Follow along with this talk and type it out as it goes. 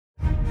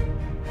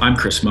I'm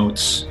Chris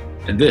Moats,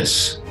 and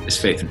this is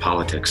Faith in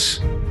Politics.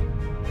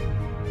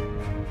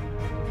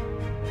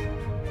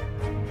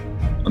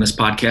 On this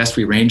podcast,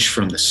 we range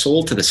from the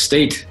soul to the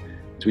state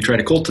as we try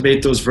to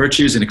cultivate those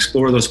virtues and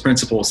explore those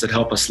principles that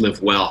help us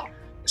live well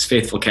as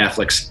faithful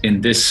Catholics in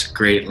this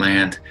great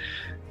land.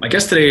 My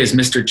guest today is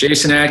Mr.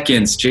 Jason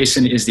Atkins.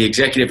 Jason is the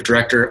Executive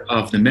Director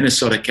of the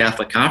Minnesota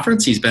Catholic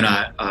Conference. He's been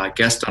a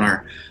guest on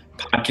our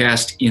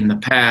podcast in the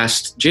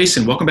past.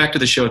 Jason, welcome back to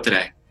the show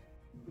today.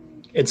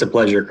 It's a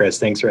pleasure, Chris.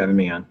 Thanks for having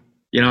me on.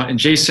 And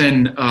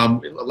Jason,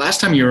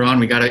 last time you were on,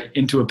 we got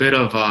into a bit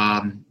of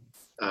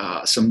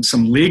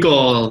some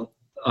legal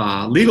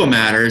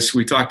matters.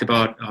 We talked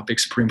about a big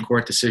Supreme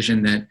Court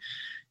decision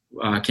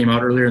that came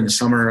out earlier in the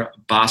summer,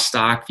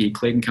 Bostock v.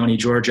 Clayton County,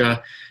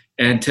 Georgia.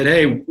 And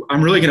today,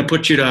 I'm really going to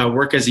put you to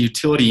work as a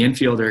utility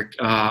infielder.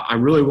 I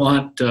really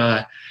want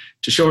to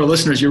show our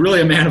listeners you're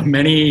really a man of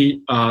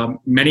many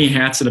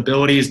hats and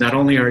abilities. Not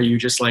only are you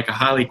just like a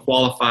highly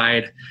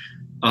qualified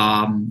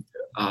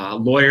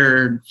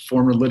lawyer,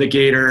 former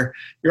litigator,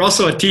 you're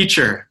also a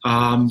teacher.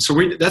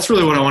 That's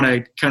really what I want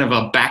to kind of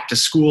a back to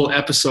school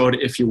episode,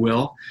 if you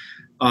will.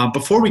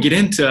 Before we get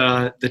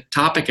into the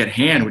topic at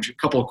hand, which are a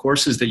couple of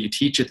courses that you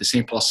teach at the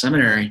St. Paul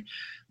Seminary,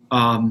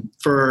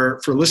 for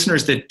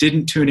listeners that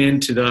didn't tune in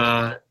to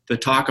the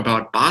talk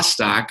about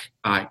Bostock,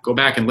 go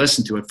back and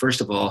listen to it, first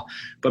of all,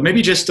 but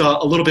maybe just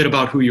a little bit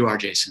about who you are,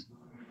 Jason.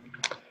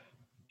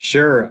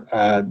 Sure.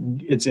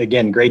 It's,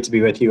 again, great to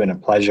be with you and a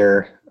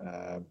pleasure.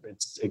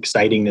 It's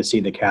exciting to see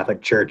the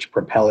Catholic Church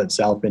propel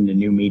itself into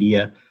new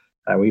media.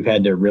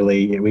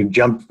 We've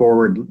jumped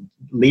forward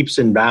leaps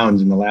and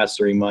bounds in the last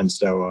 3 months.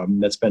 So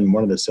that's been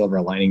one of the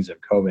silver linings of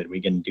COVID.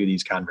 We can do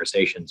these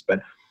conversations.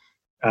 But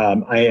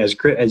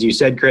as you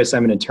said, Chris,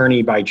 I'm an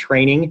attorney by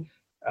training,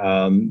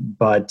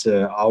 but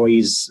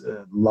always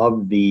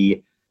loved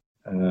the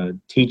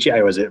teaching.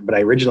 But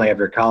I originally,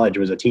 after college,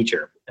 was a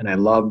teacher. And I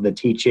love the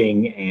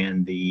teaching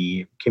and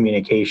the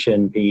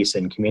communication piece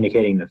and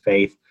communicating the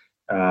faith.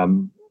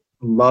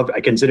 I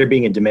consider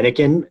being a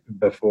Dominican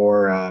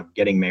before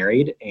getting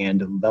married,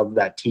 and love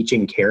that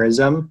teaching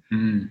charism.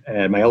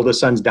 My oldest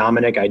son's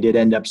Dominic. I did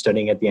end up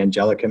studying at the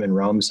Angelicum in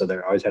Rome, so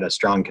I always had a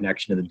strong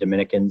connection to the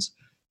Dominicans.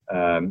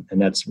 And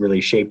that's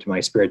really shaped my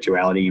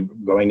spirituality,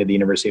 going to the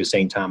University of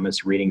St.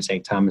 Thomas, reading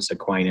St. Thomas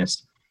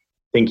Aquinas,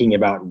 thinking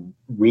about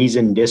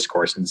reasoned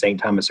discourse, and St.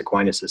 Thomas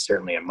Aquinas is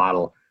certainly a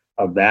model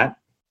of that.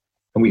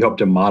 And we hope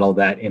to model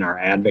that in our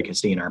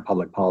advocacy and our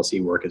public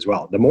policy work as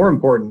well. The more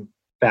important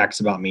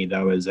facts about me,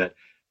 though, is that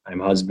I'm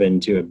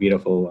husband to a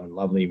beautiful and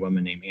lovely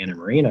woman named Anna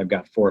Marie, and I've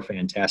got 4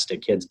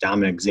 fantastic kids,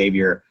 Dominic,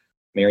 Xavier,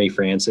 Mary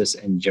Frances,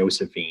 and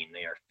Josephine.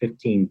 They are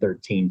 15,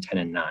 13, 10,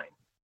 and 9.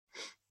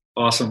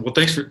 Awesome. Well,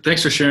 thanks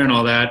for sharing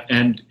all that.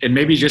 And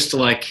maybe just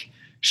to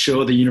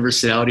show the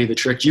universality of the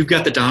church. You've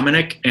got the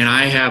Dominic, and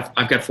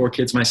I've got 4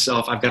 kids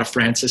myself. I've got a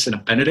Francis and a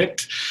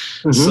Benedict.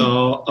 Mm-hmm.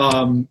 So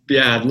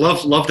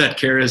love that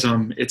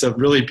charism. It's a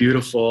really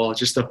beautiful,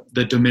 just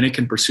the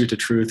Dominican pursuit of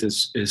truth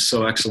is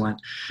so excellent,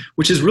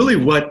 which is really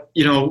what,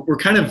 we're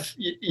kind of,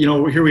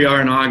 here we are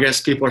in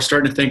August. People are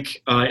starting to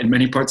think in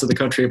many parts of the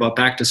country about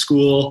back to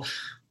school,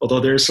 although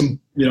there's some,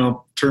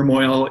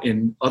 turmoil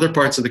in other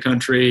parts of the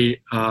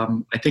country.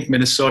 I think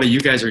Minnesota, you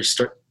guys are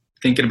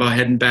thinking about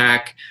heading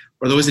back.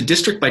 Or was it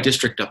district by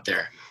district up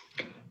there?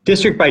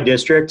 District by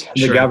district.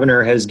 Sure. The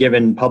governor has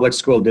given public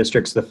school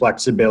districts the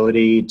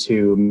flexibility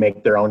to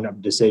make their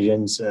own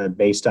decisions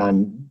based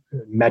on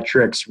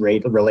metrics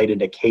related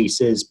to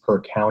cases per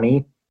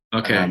county.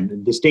 Okay.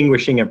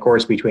 Distinguishing, of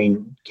course,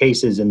 between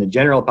cases in the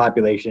general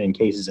population and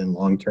cases in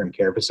long-term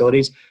care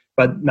facilities.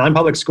 But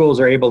non-public schools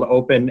are able to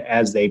open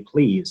as they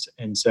please.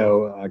 And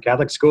so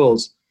Catholic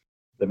schools,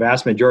 the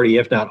vast majority,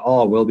 if not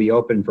all, will be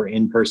open for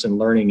in-person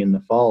learning in the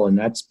fall. And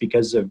that's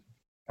because of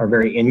our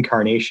very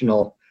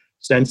incarnational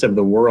sense of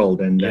the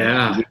world. And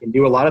we can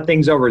do a lot of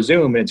things over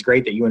Zoom, and it's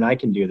great that you and I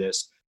can do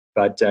this.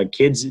 But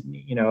kids,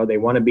 they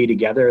want to be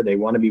together. They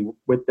want to be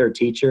with their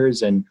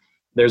teachers. And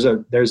there's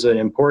an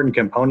important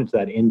component to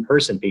that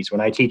in-person piece.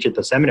 When I teach at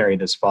the seminary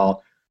this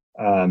fall,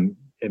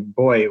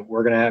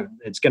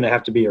 it's going to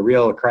have to be a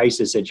real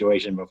crisis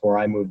situation before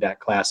I move that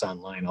class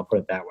online. I'll put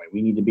it that way.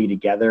 We need to be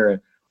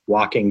together,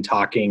 walking,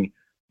 talking,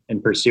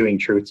 and pursuing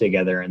truth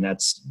together. And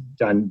that's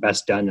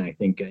best done, I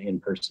think, in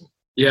person.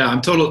 Yeah,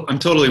 I'm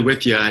totally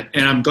with you,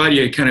 and I'm glad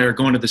you kind of are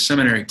going to the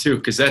seminary too,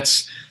 because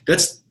that's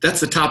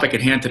the topic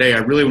at hand today. I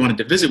really wanted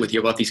to visit with you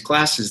about these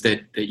classes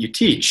that you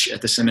teach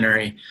at the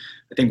seminary.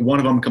 I think one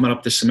of them coming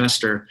up this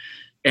semester,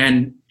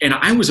 and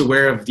I was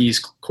aware of these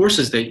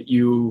courses that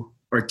you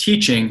are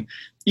teaching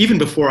even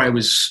before I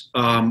was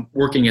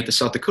working at the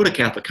South Dakota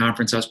Catholic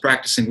Conference. I was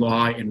practicing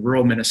law in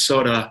rural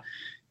Minnesota,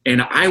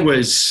 and I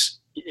was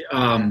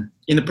in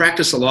the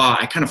practice of law.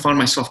 I kind of found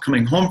myself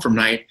coming home from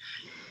night,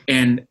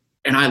 and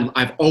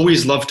I've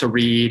always loved to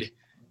read,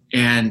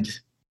 and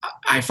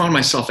I found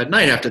myself at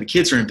night after the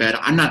kids are in bed,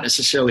 I'm not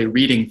necessarily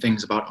reading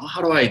things about,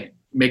 how do I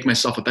make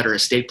myself a better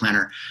estate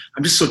planner?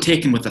 I'm just so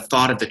taken with the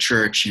thought of the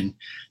church, and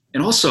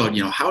also,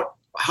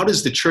 how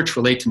does the church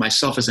relate to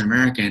myself as an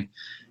American?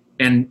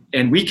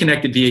 and we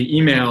connected via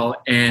email,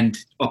 and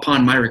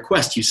upon my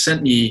request, you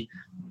sent me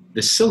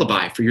the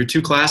syllabi for your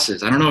 2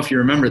 classes. I don't know if you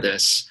remember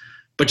this,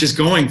 but just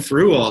going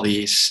through all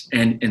these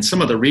and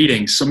some of the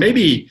readings. So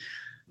maybe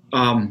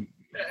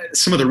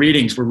some of the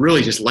readings were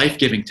really just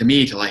life-giving to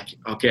me, to like,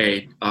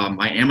 okay,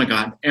 my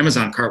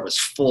Amazon cart was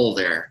full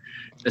there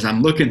as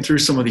I'm looking through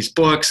some of these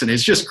books, and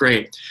it's just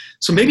great.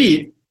 So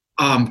maybe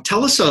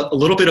tell us a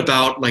little bit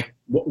about, like,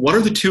 what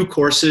are the 2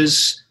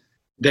 courses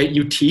that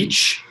you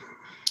teach,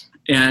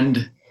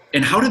 and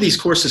how do these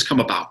courses come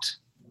about?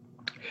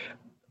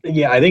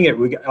 Yeah, I think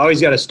we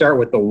always got to start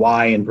with the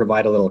why and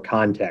provide a little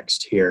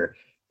context here.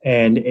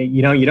 And,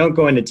 you don't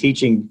go into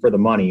teaching for the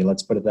money,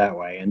 let's put it that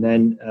way. And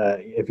then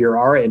if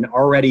you're an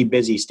already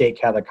busy state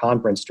Catholic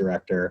conference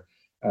director,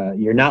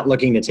 you're not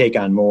looking to take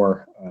on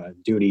more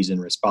duties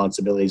and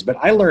responsibilities. But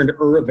I learned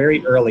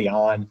very early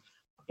on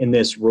in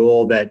this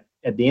role that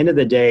at the end of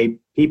the day,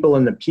 people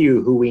in the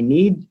pew who we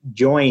need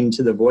join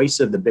to the voice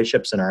of the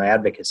bishops in our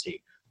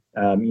advocacy.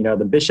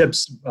 The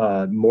bishop's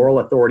moral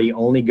authority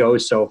only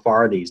goes so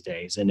far these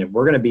days. And if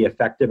we're going to be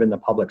effective in the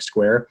public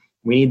square,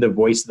 we need the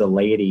voice of the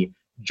laity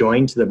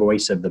joined to the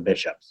voice of the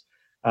bishops.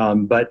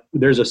 But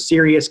there's a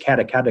serious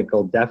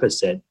catechetical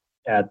deficit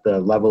at the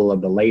level of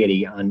the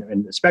laity,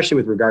 and especially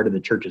with regard to the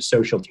church's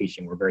social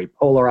teaching. We're very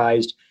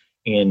polarized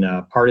in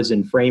a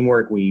partisan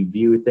framework. We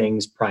view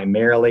things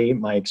primarily,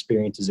 my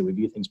experience is that we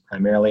view things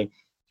primarily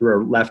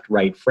through a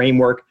left-right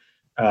framework.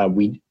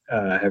 We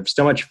have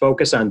so much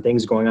focus on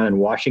things going on in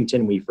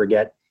Washington, we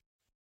forget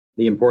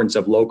the importance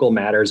of local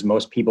matters.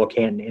 Most people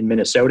can't, in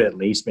Minnesota at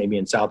least, maybe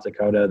in South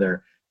Dakota,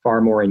 they're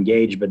far more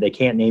engaged, but they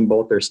can't name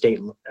both their state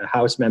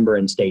House member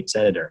and state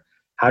senator.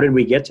 How did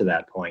we get to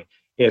that point?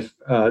 If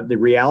the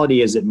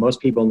reality is that most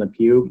people in the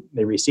pew,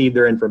 they receive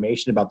their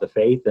information about the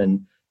faith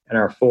and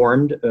are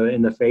formed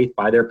in the faith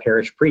by their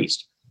parish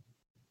priest.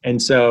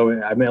 And so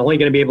I'm only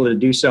going to be able to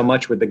do so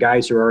much with the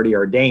guys who are already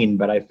ordained,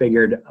 but I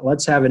figured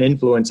let's have an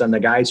influence on the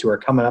guys who are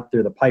coming up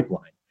through the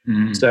pipeline.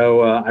 Mm-hmm.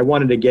 So I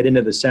wanted to get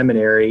into the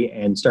seminary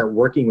and start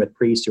working with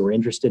priests who are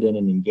interested in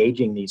and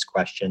engaging these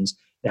questions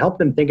to help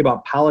them think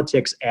about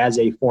politics as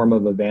a form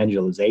of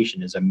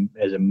evangelization, as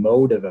a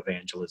mode of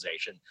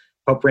evangelization.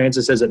 Pope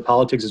Francis says that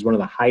politics is one of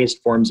the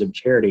highest forms of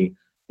charity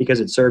because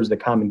it serves the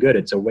common good.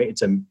 It's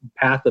a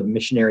path of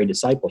missionary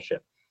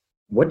discipleship.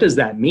 What does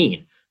that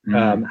mean?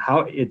 Mm-hmm.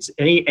 How it's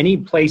any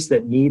place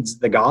that needs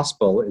the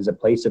gospel is a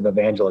place of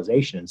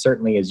evangelization. And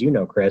certainly, as you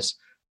know, Chris,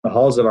 the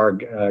halls of our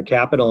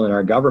capital and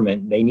our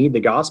government, they need the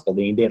gospel.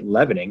 They need that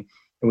leavening.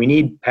 And we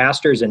need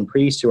pastors and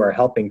priests who are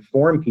helping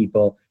form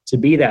people to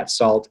be that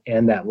salt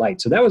and that light.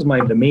 So that was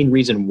the main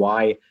reason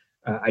why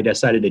I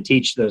decided to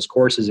teach those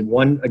courses. And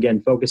one, again,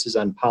 focuses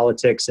on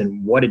politics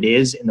and what it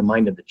is in the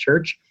mind of the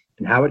church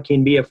and how it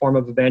can be a form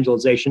of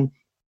evangelization.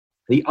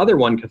 The other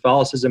one,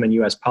 Catholicism and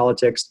U.S.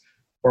 Politics,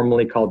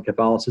 formerly called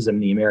Catholicism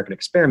and the American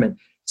Experiment,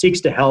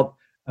 seeks to help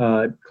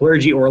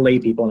clergy or lay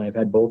people, and I've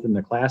had both in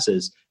the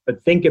classes,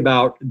 but think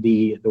about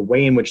the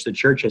way in which the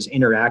church has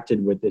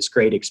interacted with this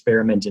great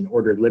experiment in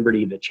ordered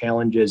liberty, the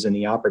challenges and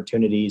the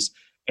opportunities,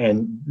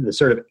 and the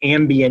sort of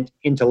ambient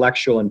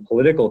intellectual and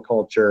political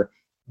culture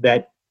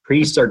that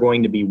priests are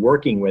going to be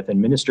working with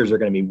and ministers are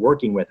going to be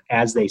working with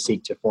as they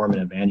seek to form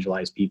and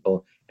evangelize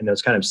people in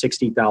those kind of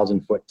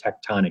 60,000-foot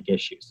tectonic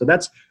issues. So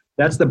that's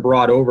the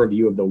broad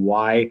overview of the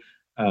why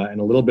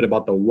and a little bit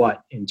about the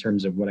what in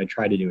terms of what I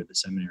try to do at the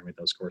seminary with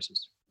those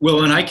courses.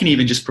 Well, and I can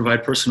even just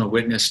provide personal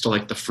witness to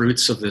like the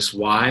fruits of this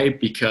why,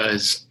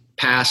 because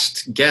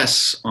past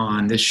guests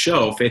on this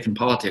show, Faith and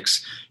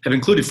Politics, have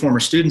included former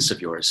students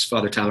of yours,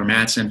 Father Tyler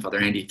Matson, Father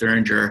Andy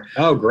Thuringer.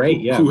 Oh,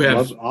 great. Yeah.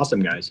 Awesome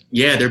guys.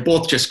 Yeah, they're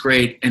both just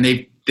great. And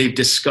they've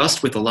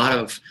discussed with a lot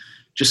of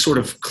just sort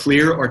of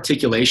clear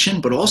articulation,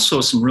 but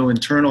also some real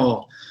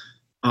internal,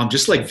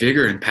 just like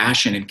vigor and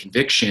passion and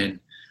conviction,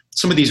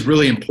 some of these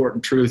really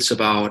important truths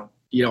about,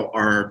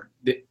 our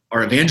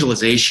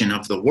evangelization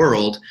of the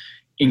world,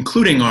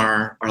 including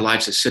our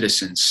lives as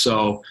citizens.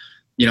 So,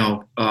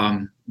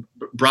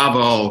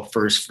 bravo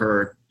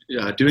for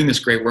doing this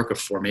great work of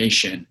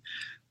formation,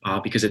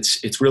 because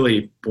it's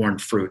really borne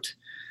fruit.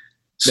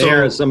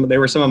 So they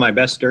were some of my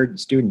best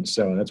students,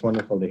 so that's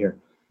wonderful to hear.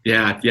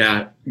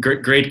 Yeah,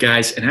 great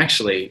guys, and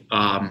actually,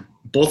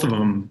 both of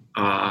them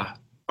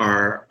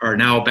are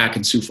now back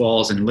in Sioux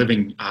Falls and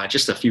living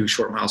just a few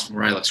short miles from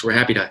where I live. So we're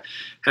happy to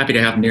have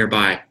them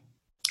nearby.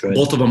 Good.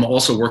 Both of them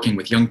also working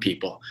with young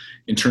people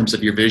in terms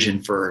of your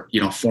vision for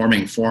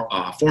forming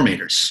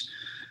formators.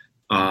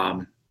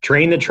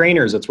 Train the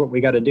trainers. That's what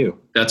we got to do.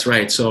 That's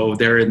right. So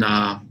they're in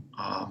the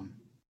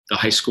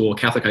high school,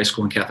 Catholic high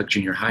school and Catholic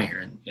junior high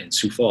here in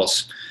Sioux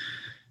Falls.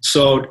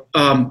 So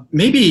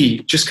maybe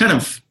just kind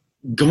of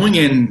going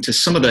into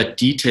some of the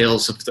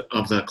details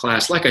of the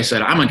class. Like I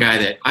said, I'm a guy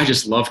that I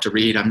just love to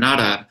read. I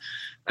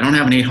don't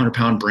have an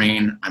 800-pound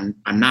brain.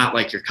 I'm not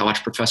like your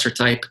college professor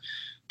type.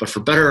 But for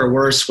better or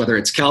worse, whether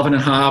it's Calvin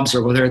and Hobbes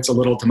or whether it's a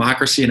little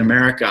Democracy in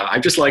America,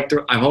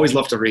 I've always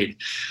loved to read.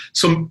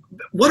 So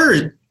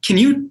can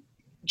you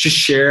just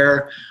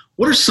share,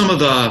 what are some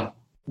of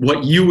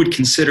what you would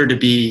consider to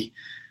be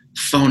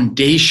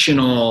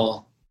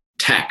foundational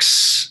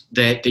texts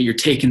that you're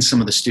taking some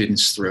of the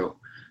students through?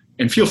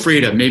 And feel free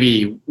to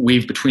maybe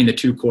weave between the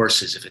two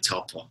courses if it's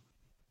helpful.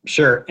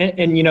 Sure.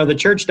 And the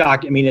church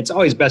it's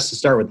always best to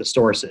start with the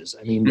sources.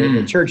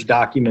 The church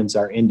documents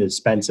are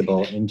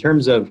indispensable. In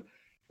terms of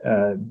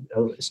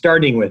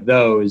starting with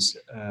those,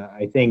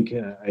 I think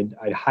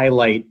I'd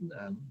highlight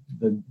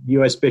the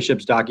U.S.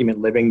 Bishop's document,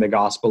 Living the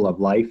Gospel of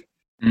Life,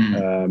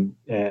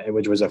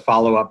 which was a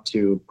follow-up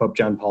to Pope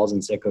John Paul's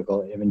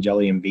encyclical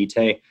Evangelium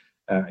Vitae,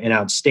 an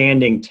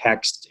outstanding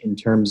text in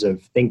terms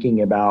of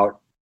thinking about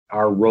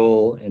our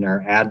role and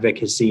our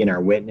advocacy and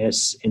our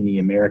witness in the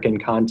American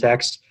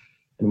context,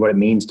 and what it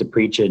means to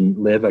preach and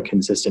live a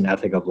consistent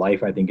ethic of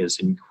life, I think is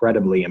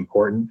incredibly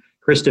important.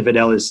 Christa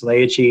Fidelis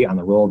Laici on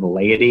the role of the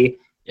laity,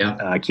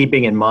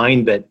 keeping in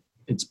mind that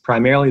it's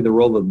primarily the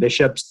role of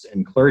bishops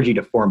and clergy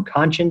to form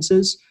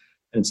consciences,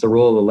 and it's the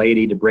role of the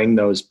laity to bring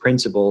those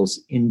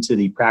principles into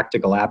the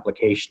practical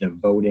application of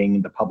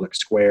voting, the public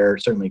square.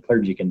 Certainly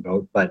clergy can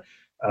vote, but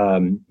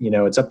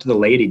it's up to the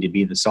laity to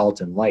be the salt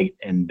and light,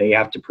 and they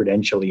have to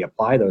prudentially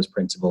apply those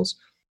principles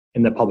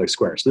in the public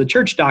square. So the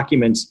church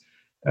documents,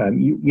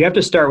 you have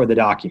to start with the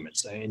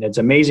documents. And it's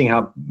amazing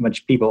how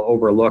much people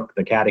overlook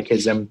the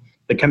catechism,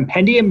 the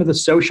compendium of the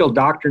social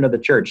doctrine of the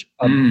church,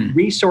 a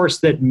resource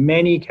that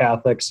many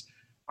Catholics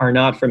are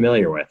not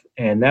familiar with.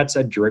 And that's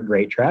a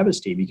great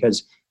travesty,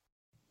 because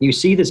you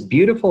see this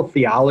beautiful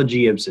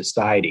theology of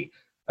society,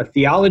 a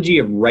theology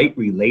of right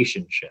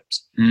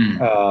relationships.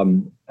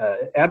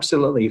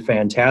 Absolutely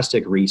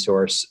fantastic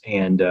resource.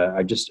 And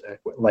just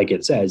like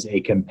it says, a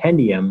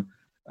compendium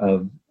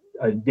of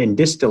and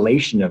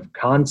distillation of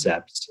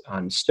concepts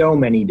on so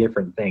many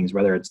different things,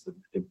 whether it's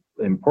the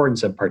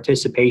importance of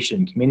participation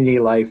in community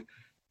life,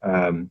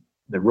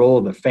 the role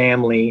of the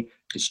family,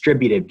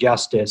 distributive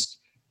justice,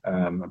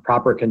 a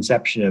proper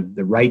conception of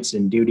the rights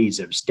and duties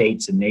of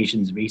states and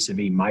nations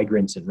vis-a-vis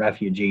migrants and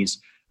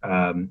refugees.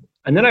 And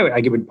then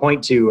I would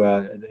point to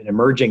an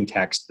emerging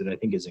text that I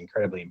think is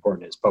incredibly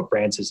important, is Pope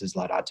Francis's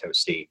Laudato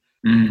Si,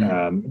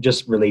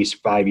 just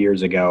released 5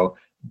 years ago,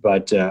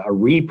 but a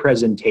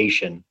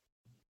representation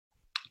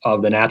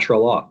of the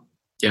natural law.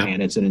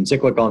 And it's an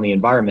encyclical on the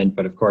environment,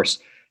 but of course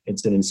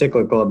it's an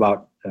encyclical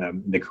about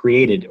the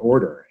created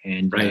order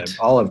and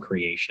all of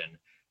creation,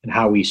 and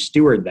how we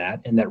steward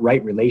that, and that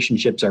right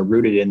relationships are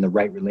rooted in the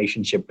right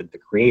relationship with the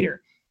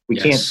Creator. We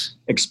can't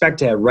expect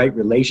to have right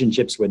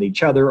relationships with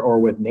each other or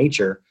with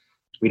nature.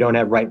 We don't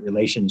have right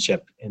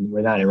relationship, and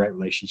we're not in right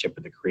relationship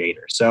with the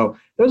Creator. So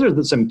those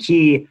are some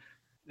key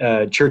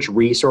church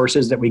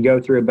resources that we go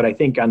through. But I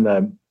think on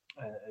the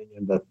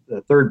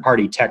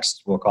third-party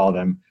texts, we'll call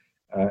them,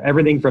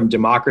 everything from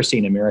Democracy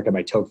in America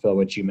by Tocqueville,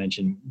 which you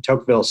mentioned.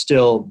 Tocqueville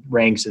still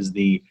ranks as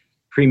the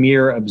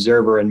premier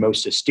observer and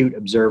most astute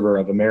observer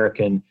of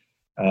American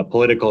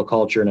political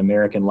culture and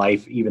American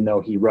life, even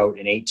though he wrote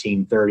in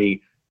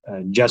 1830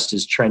 just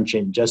as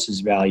trenchant, just as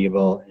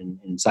valuable and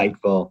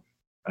insightful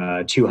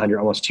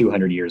almost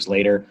 200 years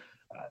later.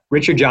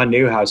 Richard John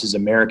Newhouse's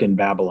American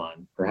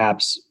Babylon,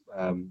 perhaps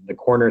the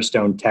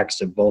cornerstone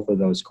text of both of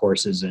those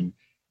courses, and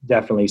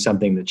definitely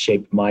something that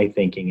shaped my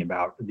thinking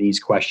about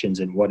these questions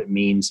and what it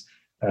means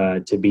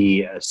to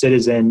be a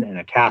citizen and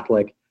a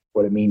Catholic,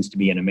 what it means to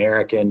be an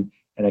American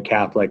and a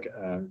Catholic.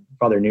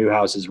 Father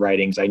Newhouse's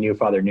writings, I knew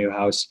Father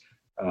Newhouse,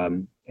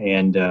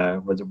 and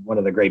was one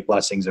of the great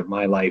blessings of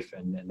my life.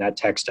 And that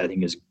text, I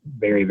think, is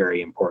very,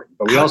 very important.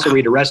 But we also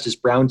read Orestes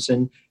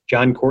Brownson,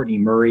 John Courtney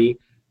Murray,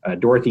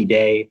 Dorothy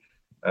Day.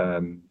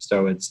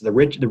 So it's the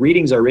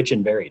readings are rich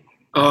and varied.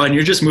 Oh, and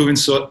you're just moving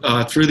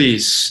through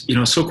these,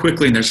 so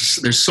quickly, and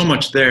there's so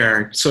much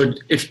there. So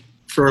if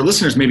for our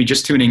listeners maybe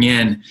just tuning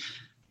in,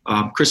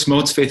 Chris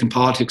Moats, Faith and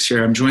Politics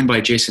here. I'm joined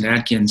by Jason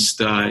Adkins,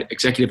 the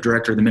Executive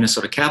Director of the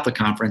Minnesota Catholic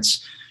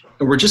Conference.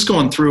 And we're just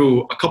going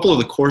through a couple of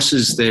the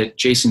courses that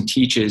Jason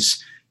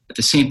teaches at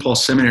the St. Paul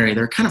Seminary.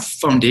 They're kind of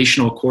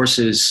foundational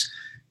courses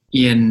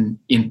in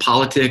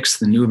politics,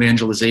 the new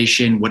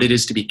evangelization, what it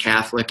is to be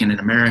Catholic and an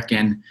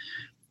American.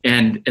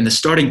 And the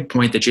starting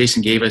point that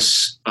Jason gave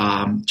us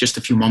just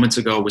a few moments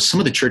ago was some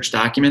of the church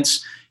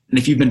documents. And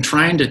if you've been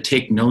trying to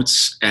take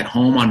notes at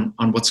home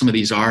on what some of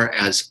these are,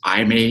 as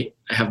I may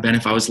have been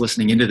if I was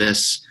listening into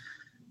this,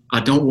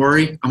 don't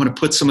worry. I'm going to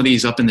put some of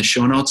these up in the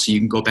show notes so you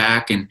can go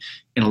back. And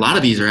a lot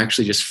of these are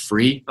actually just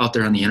free out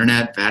there on the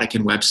internet,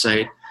 Vatican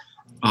website.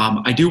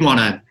 I do want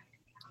to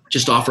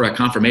just offer a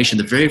confirmation.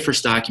 The very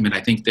first document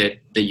I think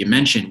that you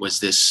mentioned was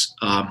this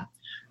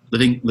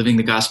Living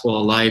the Gospel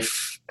of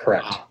Life.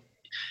 Correct.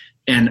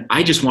 And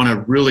I just want to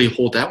really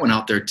hold that one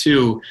out there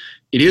too.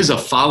 It is a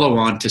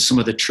follow-on to some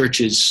of the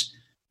church's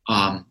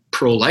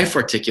pro-life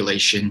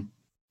articulation,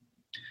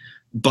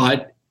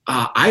 but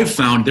I've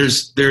found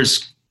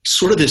there's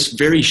sort of this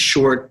very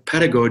short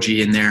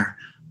pedagogy in there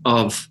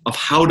of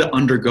how to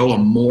undergo a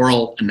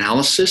moral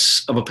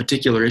analysis of a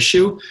particular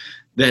issue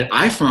that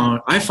I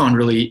found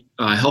really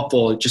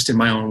helpful just in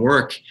my own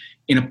work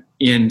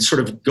in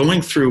sort of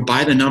going through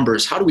by the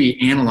numbers. How do we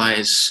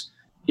analyze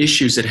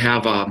issues that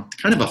have a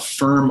kind of a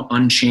firm,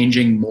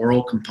 unchanging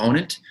moral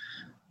component?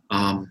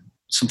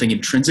 something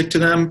intrinsic to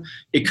them.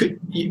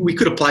 We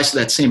could apply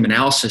that same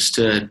analysis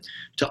to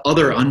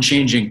other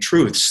unchanging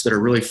truths that are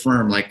really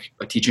firm, like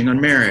a teaching on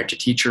marriage, a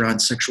teacher on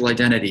sexual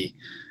identity,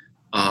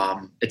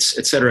 et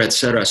cetera, et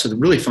cetera. So they're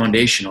really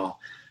foundational.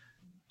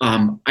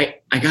 I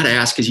got to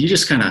ask, because you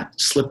just kind of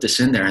slipped this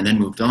in there and then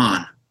moved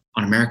on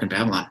American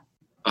Babylon.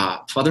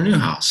 Father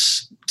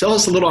Newhouse, tell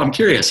us a little. I'm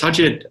curious. How'd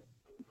you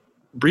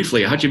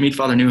meet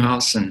Father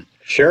Newhouse? And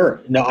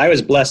Sure. No, I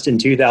was blessed in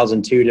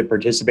 2002 to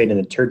participate in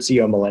the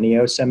Tertio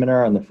Millennio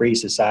seminar on the Free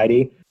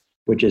Society,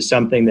 which is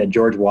something that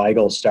George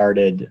Weigel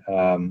started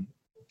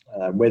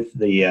with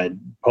the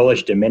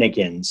Polish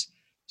Dominicans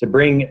to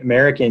bring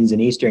Americans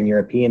and Eastern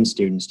European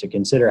students to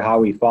consider how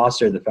we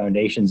foster the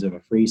foundations of a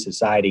free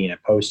society in a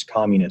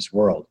post-communist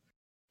world.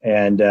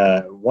 And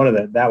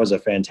that was a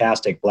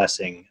fantastic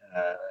blessing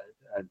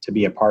to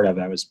be a part of.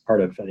 I was part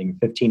of, I think,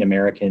 15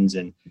 Americans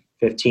and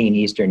 15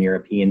 Eastern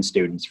European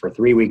students for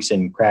 3 weeks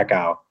in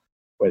Krakow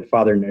with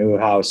Father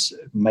Newhouse,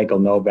 Michael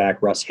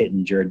Novak, Russ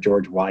Hittinger,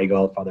 George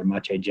Weigel, Father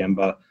Maciej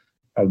Jemba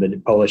of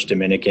the Polish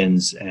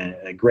Dominicans, and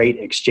a great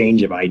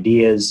exchange of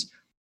ideas.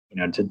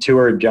 To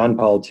tour John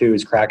Paul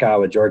II's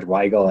Krakow with George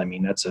Weigel, I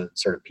mean, that's a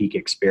sort of peak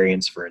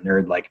experience for a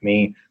nerd like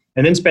me.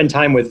 And then spend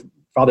time with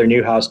Father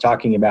Newhouse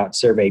talking about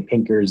Survey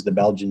Pinkers, the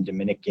Belgian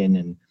Dominican,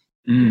 and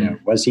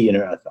was he an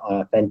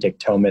authentic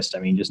Thomist? I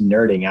mean, just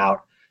nerding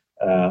out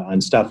on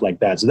stuff like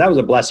that. So that was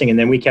a blessing. And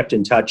then we kept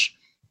in touch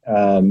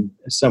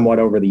somewhat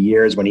over the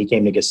years. When he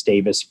came to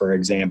Gustavus, for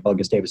example,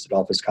 Gustavus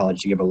Adolphus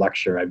College to give a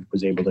lecture, I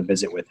was able to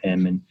visit with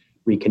him and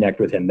reconnect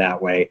with him that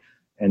way.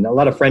 And a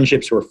lot of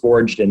friendships were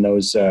forged in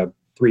those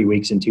 3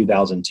 weeks in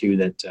 2002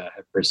 that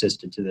have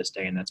persisted to this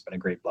day. And that's been a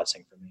great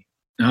blessing for me.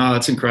 Oh,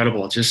 that's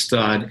incredible. Just,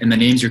 and the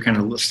names you're kind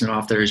of listing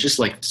off there is just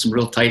like some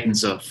real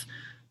titans of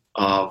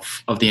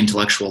the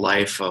intellectual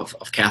life of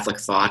Catholic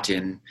thought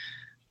in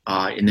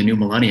the new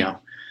millennium.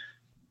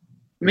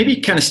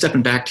 Maybe kind of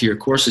stepping back to your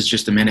courses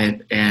just a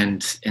minute,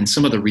 and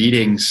some of the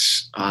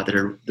readings that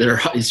are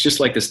it's just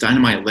like this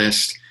dynamite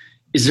list.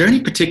 Is there any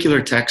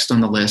particular text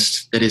on the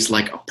list that is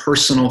like a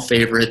personal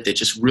favorite that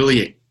just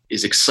really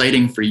is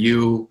exciting for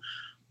you,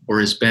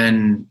 or has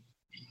been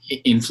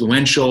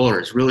influential, or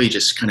has really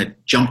just kind of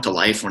jumped to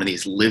life, one of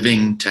these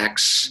living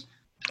texts?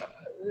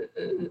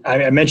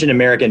 I mentioned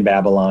American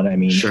Babylon. I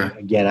mean, sure.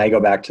 Again, I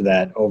go back to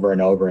that over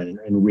and over and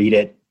read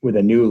it with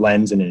a new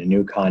lens and in a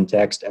new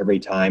context every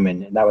time.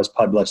 And that was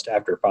published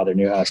after Father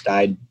Newhouse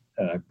died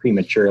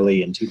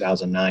prematurely in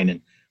 2009.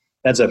 And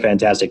that's a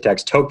fantastic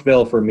text.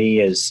 Tocqueville for me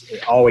is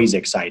always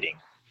exciting.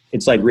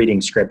 It's like reading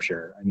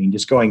scripture. I mean,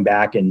 just going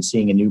back and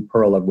seeing a new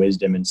pearl of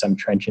wisdom and some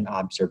trenchant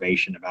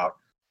observation about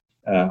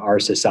our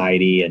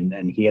society.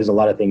 And he has a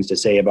lot of things to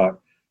say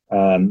about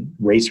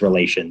race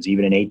relations,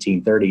 even in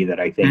 1830, that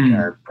I think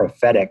are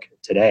prophetic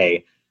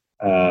today.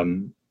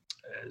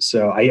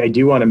 So I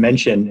do want to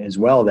mention as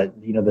well that,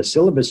 the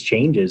syllabus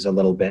changes a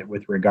little bit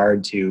with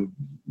regard to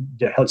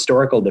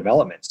historical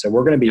developments. So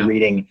we're going to be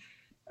reading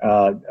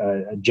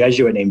a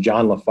Jesuit named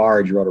John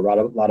Lafarge, who wrote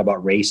a lot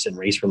about race and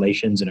race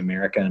relations in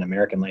America and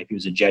American life. He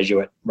was a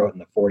Jesuit, wrote in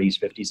the 40s,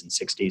 50s, and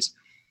 60s.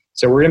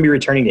 So we're going to be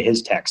returning to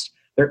his text.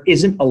 There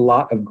isn't a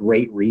lot of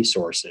great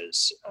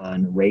resources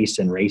on race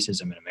and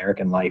racism in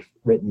American life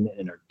written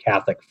in a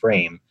Catholic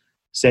frame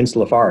since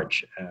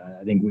Lafarge.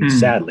 I think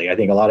sadly, I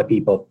think a lot of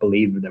people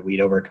believed that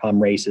we'd overcome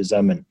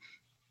racism and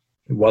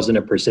it wasn't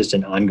a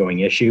persistent ongoing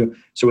issue.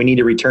 So we need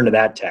to return to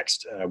that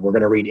text. We're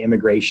going to read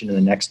Immigration in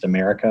the Next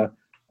America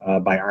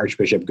by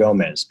Archbishop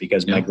Gomez,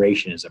 because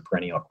migration is a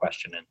perennial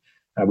question.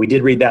 And we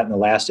did read that in the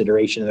last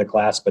iteration of the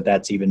class, but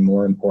that's even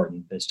more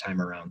important this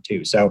time around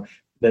too. So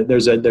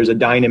there's a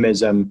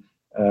dynamism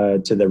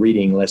to the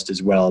reading list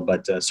as well.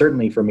 But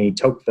certainly for me,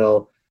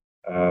 Tocqueville,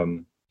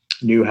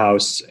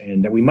 Newhouse,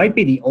 and we might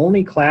be the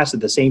only class at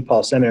the St.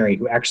 Paul Seminary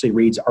who actually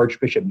reads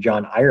Archbishop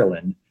John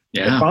Ireland,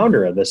 the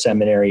founder of the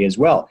seminary as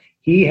well.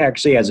 He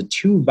actually has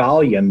 2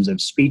 volumes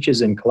of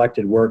speeches and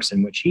collected works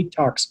in which he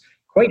talks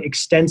quite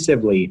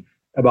extensively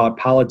about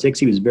politics.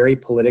 He was very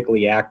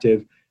politically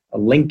active.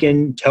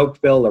 Lincoln,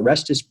 Tocqueville,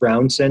 Orestes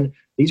Brownson,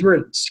 these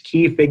were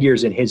key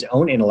figures in his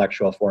own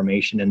intellectual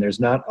formation, and there's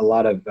not a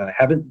lot of,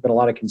 haven't been a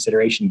lot of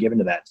consideration given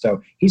to that.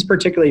 So he's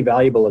particularly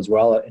valuable as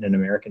well in an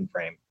American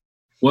frame.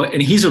 Well,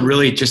 and he's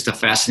really just a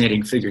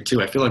fascinating figure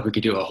too. I feel like we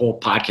could do a whole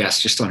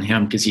podcast just on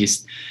him, because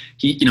he's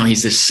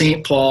this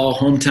St. Paul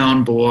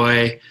hometown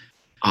boy,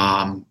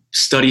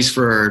 studies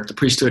for the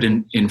priesthood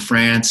in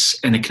France,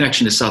 and the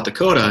connection to South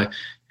Dakota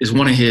is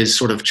one of his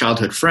sort of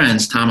childhood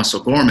friends, Thomas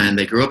O'Gorman.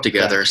 They grew up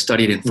together,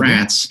 studied in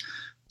France.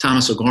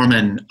 Thomas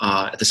O'Gorman,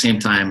 at the same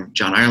time,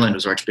 John Ireland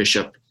was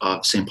Archbishop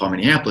of St. Paul,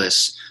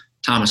 Minneapolis.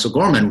 Thomas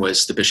O'Gorman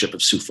was the Bishop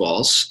of Sioux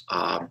Falls,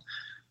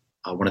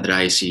 one of the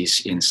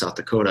dioceses in South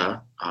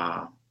Dakota,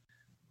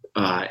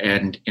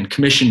 and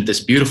commissioned this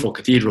beautiful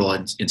cathedral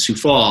in Sioux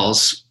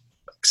Falls,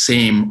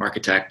 same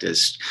architect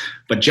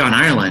but John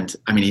Ireland,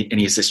 and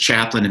he's this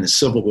chaplain in the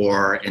Civil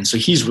War, and so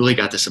he's really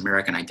got this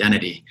American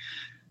identity.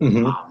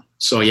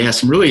 So yeah,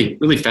 some really,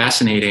 really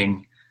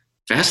fascinating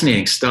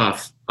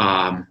stuff.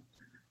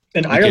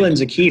 And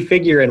Ireland's a key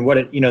figure in what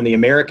it, the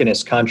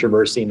Americanist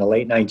controversy in the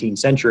late 19th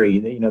century,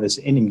 this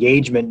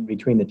engagement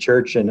between the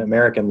church and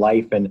American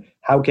life, and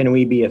how can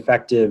we be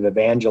effective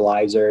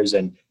evangelizers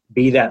and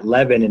be that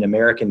leaven in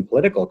American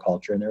political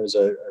culture. And there was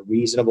a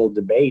reasonable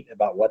debate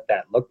about what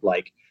that looked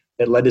like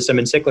that led to some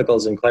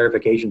encyclicals and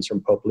clarifications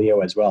from Pope Leo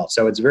as well.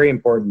 So it's very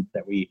important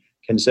that we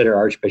consider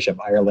Archbishop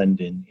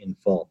Ireland in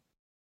full.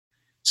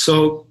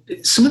 So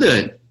some of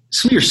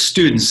your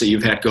students that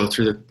you've had go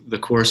through the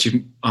course,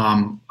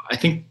 I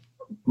think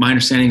my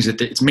understanding is that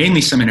it's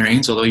mainly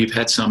seminarians, although you've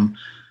had some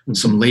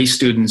lay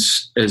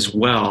students as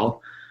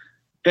well.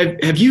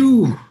 Have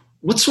you,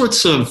 what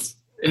sorts of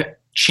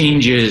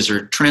changes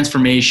or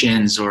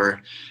transformations,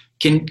 or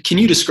can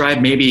you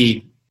describe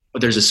maybe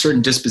there's a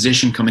certain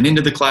disposition coming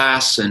into the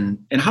class, and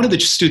how do the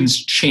students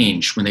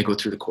change when they go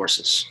through the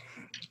courses?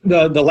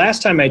 The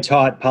last time I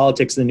taught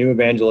Politics, the New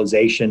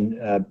Evangelization,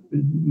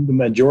 the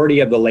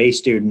majority of the lay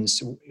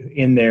students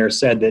in there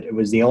said that it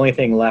was the only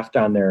thing left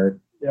on the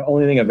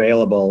only thing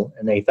available,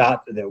 and they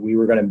thought that we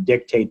were going to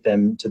dictate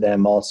to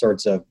them all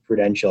sorts of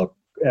prudential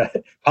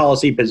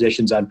policy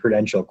positions on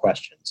prudential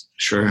questions.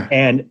 Sure.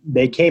 And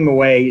they came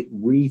away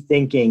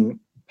rethinking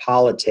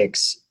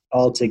politics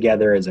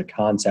altogether as a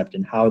concept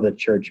and how the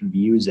church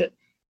views it.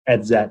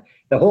 As that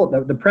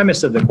the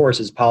premise of the course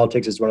is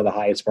politics is one of the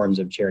highest forms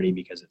of charity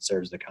because it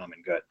serves the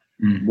common good.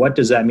 Mm. What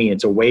does that mean?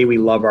 It's a way we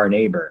love our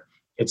neighbor.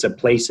 It's a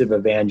place of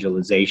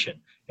evangelization.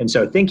 And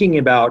so thinking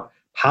about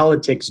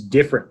politics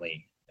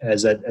differently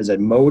as a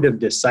mode of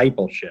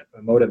discipleship,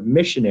 a mode of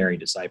missionary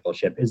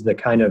discipleship, is the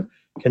kind of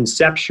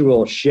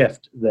conceptual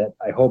shift that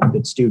I hope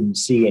that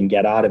students see and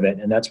get out of it.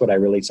 And that's what I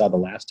really saw the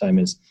last time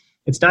is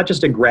it's not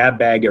just a grab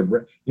bag of,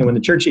 when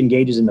the church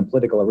engages in the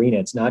political arena,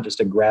 it's not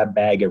just a grab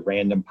bag of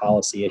random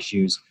policy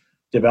issues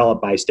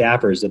developed by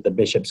staffers that the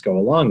bishops go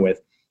along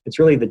with. It's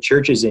really the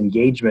church's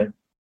engagement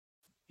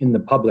in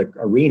the public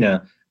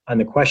arena on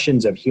the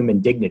questions of human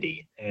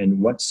dignity and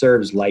what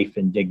serves life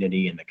and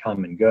dignity and the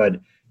common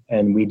good.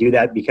 And we do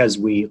that because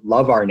we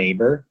love our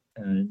neighbor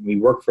and we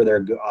work for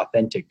their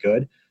authentic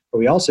good. But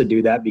we also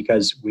do that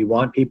because we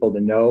want people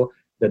to know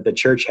that the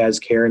church has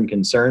care and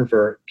concern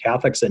for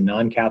Catholics and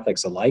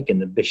non-Catholics alike.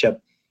 And the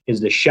bishop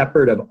is the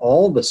shepherd of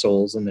all the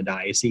souls in the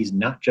diocese,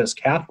 not just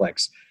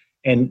Catholics.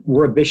 And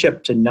we're a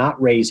bishop to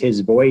not raise his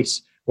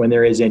voice when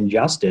there is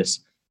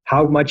injustice.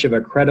 How much of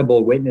a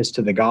credible witness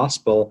to the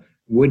gospel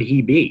would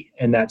he be?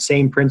 And that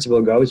same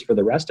principle goes for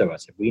the rest of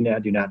us. If we now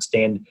do not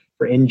stand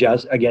for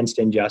against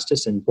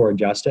injustice and for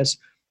justice,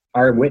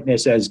 our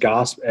witness as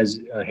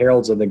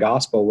heralds of the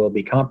gospel will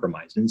be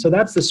compromised. And so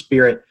that's the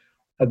spirit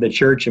of the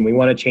church, and we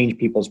want to change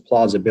people's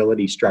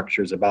plausibility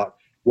structures about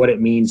what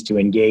it means to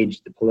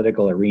engage the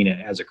political arena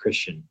as a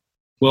Christian.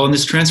 Well, in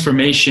this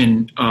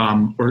transformation,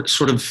 or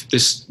sort of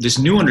this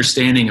new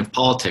understanding of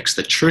politics,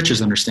 the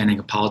church's understanding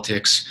of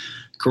politics,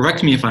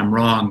 correct me if I'm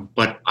wrong,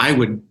 but I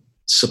would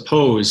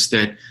suppose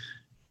that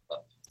a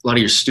lot of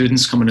your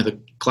students come into the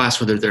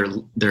class, whether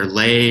they're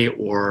lay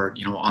or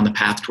on the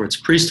path towards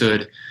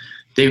priesthood,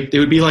 they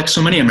would be like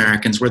so many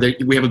Americans, where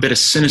we have a bit of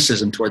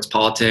cynicism towards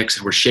politics,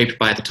 and we're shaped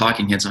by the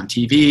talking heads on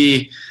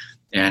TV.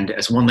 And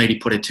as one lady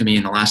put it to me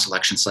in the last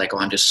election cycle,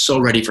 I'm just so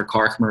ready for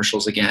car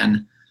commercials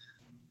again.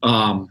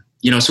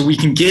 So we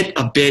can get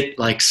a bit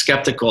like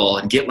skeptical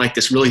and get like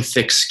this really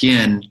thick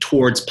skin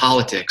towards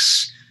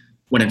politics,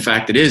 when in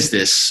fact it is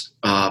this.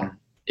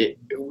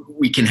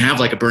 We can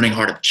have like a burning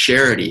heart of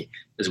charity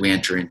as we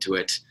enter into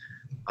it,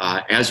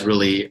 as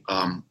really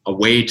a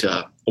way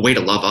to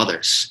love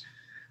others.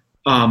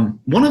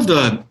 One of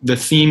the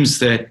themes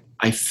that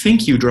I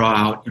think you draw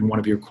out in one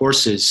of your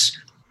courses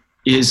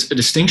is a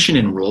distinction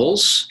in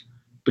roles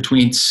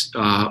between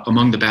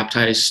among the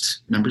baptized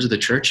members of the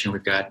church.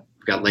 We've got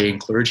lay and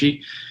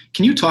clergy.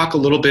 Can you talk a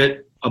little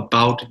bit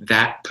about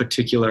that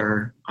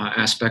particular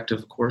aspect of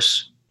the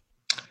course?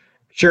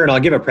 Sure, and I'll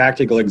give a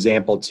practical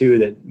example too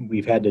that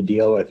we've had to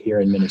deal with here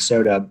in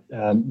Minnesota.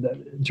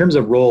 In terms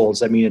of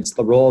roles, it's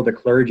the role of the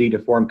clergy to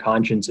form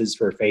consciences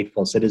for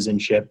faithful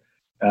citizenship.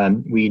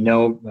 We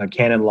know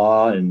canon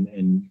law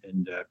and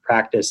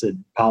practice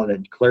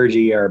that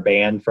clergy are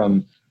banned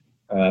from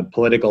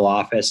political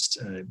office.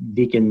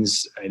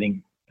 Deacons, I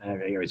think,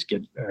 I always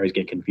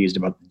get confused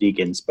about the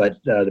deacons,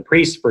 but the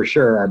priests for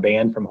sure are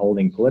banned from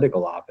holding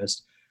political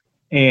office.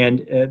 And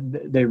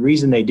the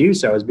reason they do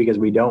so is because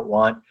we don't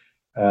want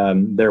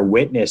their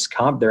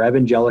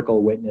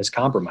evangelical witness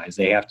compromised.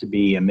 They have to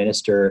be a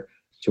minister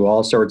to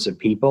all sorts of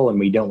people, and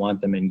we don't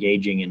want them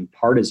engaging in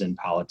partisan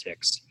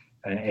politics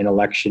and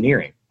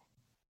electioneering.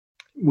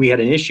 We had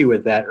an issue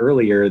with that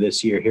earlier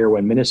this year here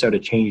when Minnesota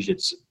changed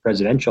its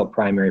presidential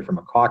primary from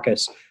a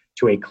caucus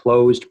to a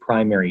closed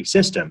primary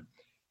system.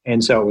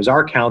 And so it was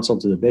our counsel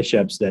to the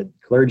bishops that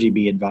clergy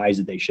be advised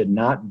that they should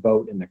not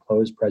vote in the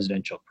closed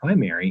presidential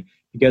primary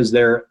because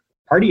their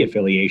party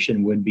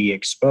affiliation would be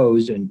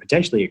exposed and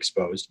potentially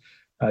exposed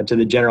to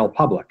the general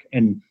public.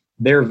 And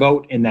their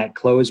vote in that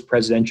closed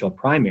presidential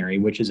primary,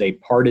 which is a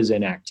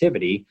partisan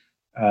activity,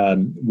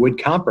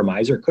 would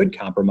compromise or could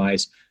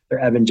compromise their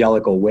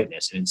evangelical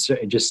witness. And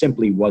it just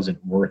simply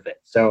wasn't worth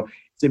it. So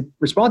the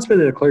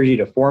responsibility of the clergy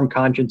to form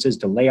consciences,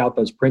 to lay out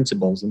those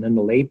principles, and then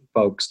the lay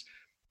folks,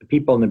 the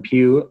people in the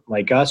pew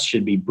like us,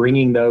 should be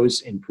bringing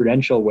those in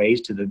prudential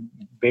ways to the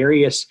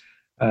various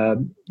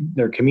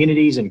their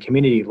communities and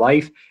community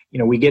life.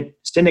 We get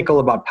cynical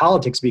about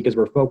politics because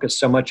we're focused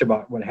so much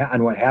about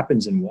on what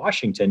happens in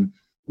Washington,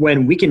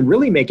 when we can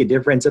really make a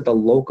difference at the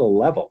local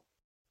level.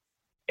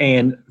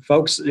 And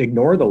folks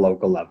ignore the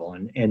local level,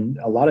 and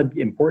a lot of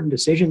important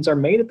decisions are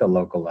made at the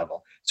local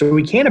level. So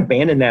we can't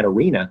abandon that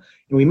arena.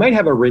 And we might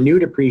have a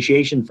renewed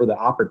appreciation for the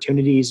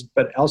opportunities,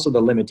 but also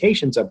the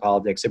limitations of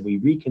politics if we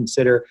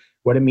reconsider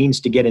what it means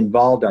to get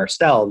involved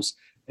ourselves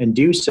and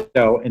do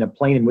so in a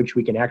plane in which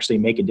we can actually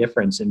make a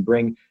difference and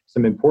bring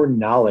some important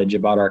knowledge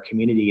about our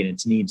community and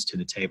its needs to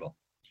the table.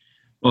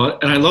 Well,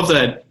 and I love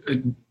that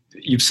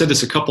you've said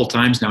this a couple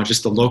times now,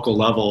 just the local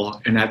level,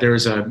 and that there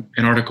was an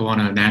article in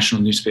a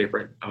national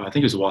newspaper, I think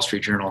it was the Wall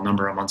Street Journal, a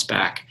number of months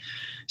back,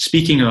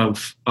 speaking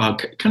of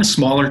kind of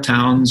smaller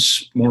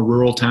towns, more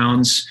rural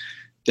towns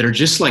that are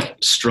just like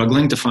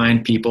struggling to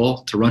find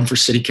people to run for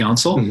city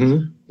council,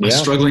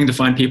 struggling to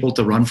find people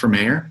to run for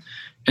mayor.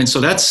 And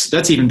so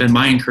that's even been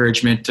my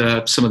encouragement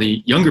to some of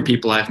the younger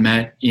people I've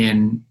met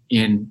in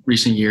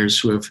recent years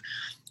who have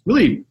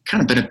really kind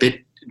of been a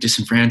bit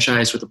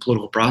disenfranchised with the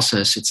political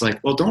process. It's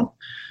like, well,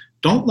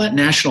 don't let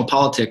national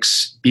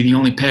politics be the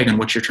only peg on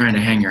which you're trying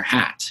to hang your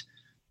hat.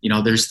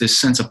 There's this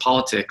sense of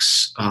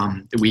politics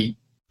that we,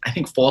 I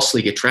think,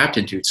 falsely get trapped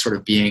into. It's sort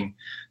of being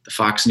the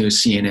Fox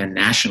News, CNN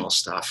national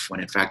stuff, when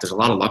in fact there's a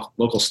lot of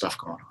local stuff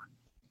going on.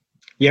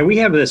 Yeah, we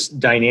have this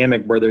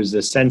dynamic where there's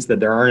this sense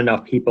that there aren't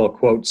enough people,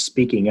 quote,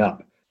 speaking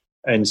up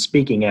and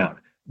speaking out.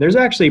 There's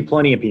actually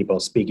plenty of people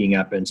speaking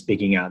up and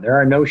speaking out. There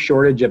are no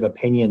shortage of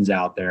opinions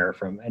out there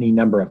from any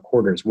number of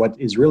quarters. What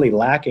is really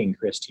lacking,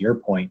 Chris, to your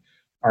point,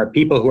 are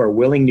people who are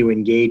willing to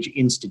engage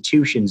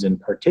institutions and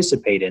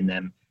participate in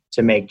them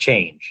to make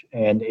change.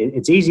 And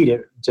it's easy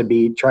to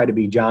try to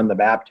be John the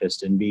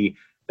Baptist and be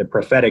the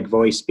prophetic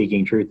voice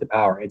speaking truth to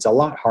power. It's a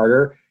lot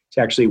harder to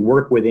actually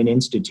work within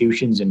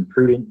institutions in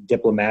prudent,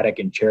 diplomatic,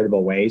 and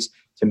charitable ways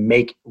to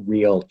make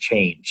real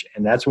change.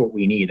 And that's what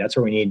we need. That's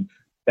where we need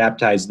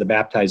the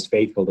baptized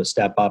faithful to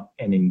step up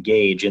and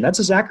engage. And that's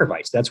a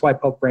sacrifice. That's why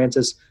Pope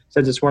Francis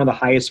says it's one of the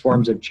highest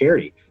forms of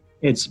charity.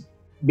 It's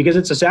because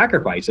it's a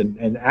sacrifice,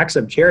 and acts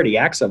of charity,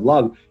 acts of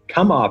love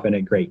come often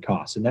at great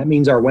cost. And that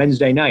means our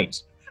Wednesday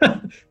nights,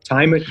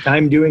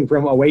 time doing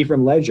away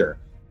from leisure.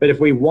 But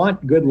if we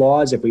want good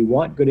laws, if we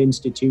want good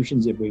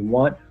institutions, if we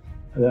want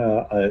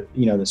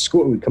the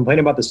school, we complain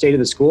about the state of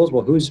the schools.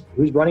 Well, who's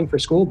running for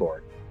school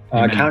board?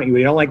 County.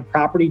 We don't like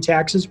property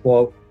taxes.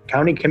 Well,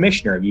 county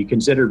commissioner. Have you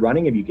considered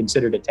running? Have you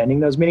considered attending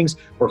those meetings?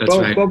 We're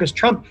focused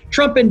Trump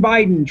and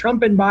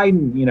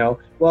Biden.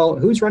 Well,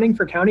 who's running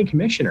for county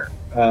commissioner?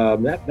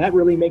 That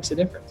really makes a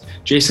difference.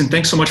 Jason,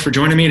 thanks so much for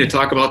joining me to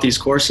talk about these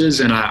courses,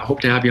 and I hope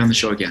to have you on the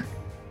show again.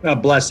 A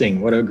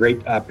blessing. What a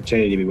great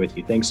opportunity to be with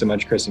you. Thanks so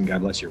much, Chris, and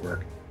God bless your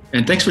work.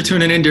 And thanks for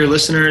tuning in, dear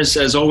listeners.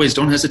 As always,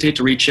 don't hesitate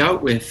to reach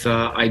out with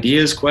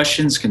ideas,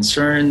 questions,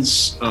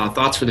 concerns,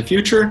 thoughts for the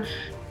future.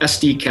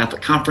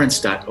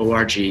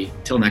 sdcatholicconference.org.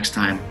 Till next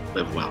time,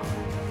 live well.